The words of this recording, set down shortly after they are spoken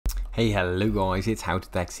Hey, hello guys, it's How to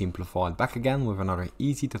Tech Simplified back again with another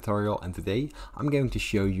easy tutorial, and today I'm going to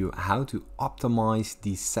show you how to optimize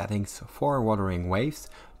these settings for Wuthering Waves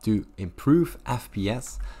to improve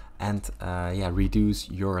FPS and reduce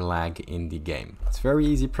your lag in the game. It's a very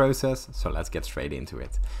easy process, so let's get straight into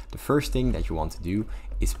it. The first thing that you want to do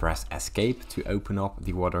is press escape to open up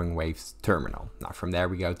the Wuthering Waves terminal. Now from there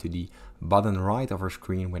we go to the bottom right of our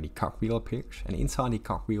screen where the cogwheel appears, and inside the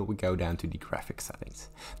cogwheel we go down to the graphics settings.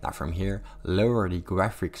 Now from here lower the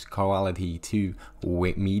graphics quality to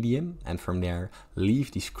medium, and from there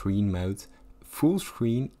leave the screen mode full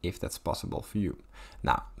screen if that's possible for you.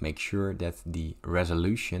 Now make sure that the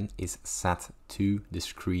resolution is set to the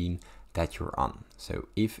screen that you're on. So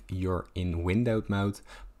if you're in windowed mode,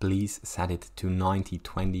 please set it to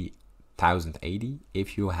 9020 1080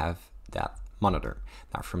 if you have that monitor.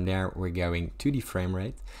 Now from there we're going to the frame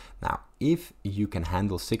rate. Now if you can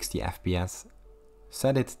handle 60 FPS,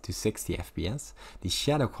 set it to 60 FPS. The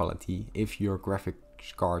shadow quality, if your graphics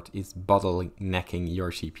card is bottlenecking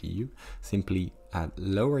your CPU, simply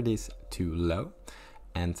lower this to low,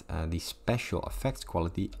 and the special effects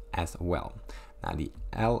quality as well. Now the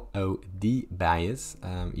LOD bias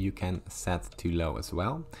you can set to low as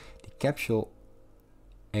well. The capsule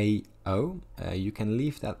AO you can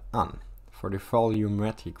leave that on. For the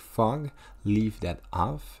volumetric fog, leave that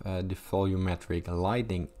off. The volumetric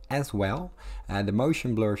lighting as well. The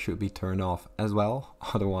motion blur should be turned off as well,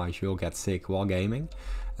 otherwise you'll get sick while gaming.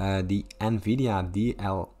 The NVIDIA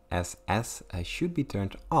DLSS should be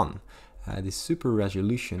turned on. The super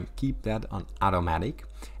resolution, keep that on automatic,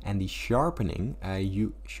 and the sharpening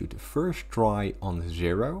you should first try on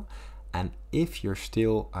 0, and if you're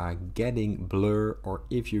still getting blur, or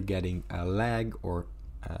if you're getting a lag or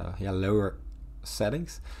lower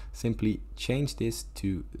settings, simply change this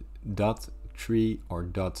to .3 or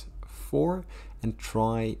 .4 and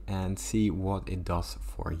try and see what it does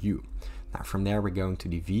for you. Now from there we're going to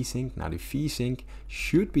the VSync. Now the VSync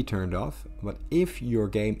should be turned off, but if your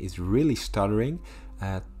game is really stuttering,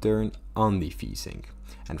 turn on the VSync.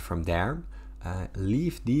 And from there,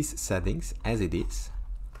 leave these settings as it is.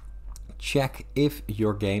 Check if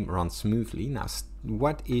your game runs smoothly. Now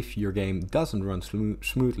what if your game doesn't run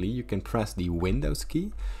smoothly? You can press the Windows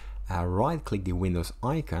key, right click the Windows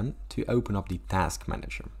icon to open up the task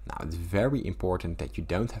manager. Now it's very important that you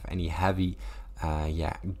don't have any heavy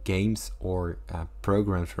games or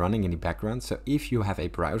programs running in the background. So if you have a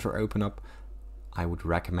browser open up, I would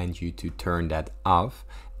recommend you to turn that off.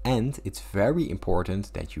 And it's very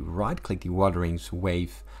important that you right click the Wuthering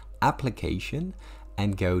Wave application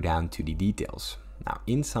and go down to the details. Now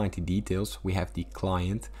inside the details we have the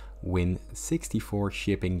client win64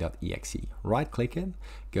 shipping.exe. Right click it,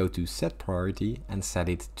 go to set priority and set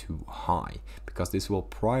it to high, because this will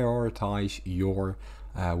prioritize your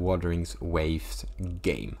Wuthering Waves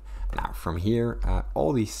game. Now from here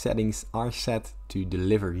all these settings are set to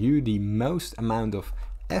deliver you the most amount of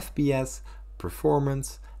FPS,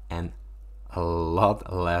 performance, and a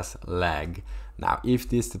lot less lag. Now if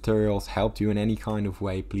this tutorial helped you in any kind of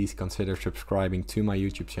way, please consider subscribing to my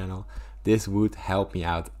YouTube channel. This would help me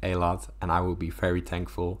out a lot and I will be very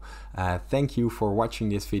thankful. Thank you for watching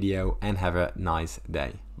this video and have a nice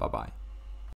day. Bye bye.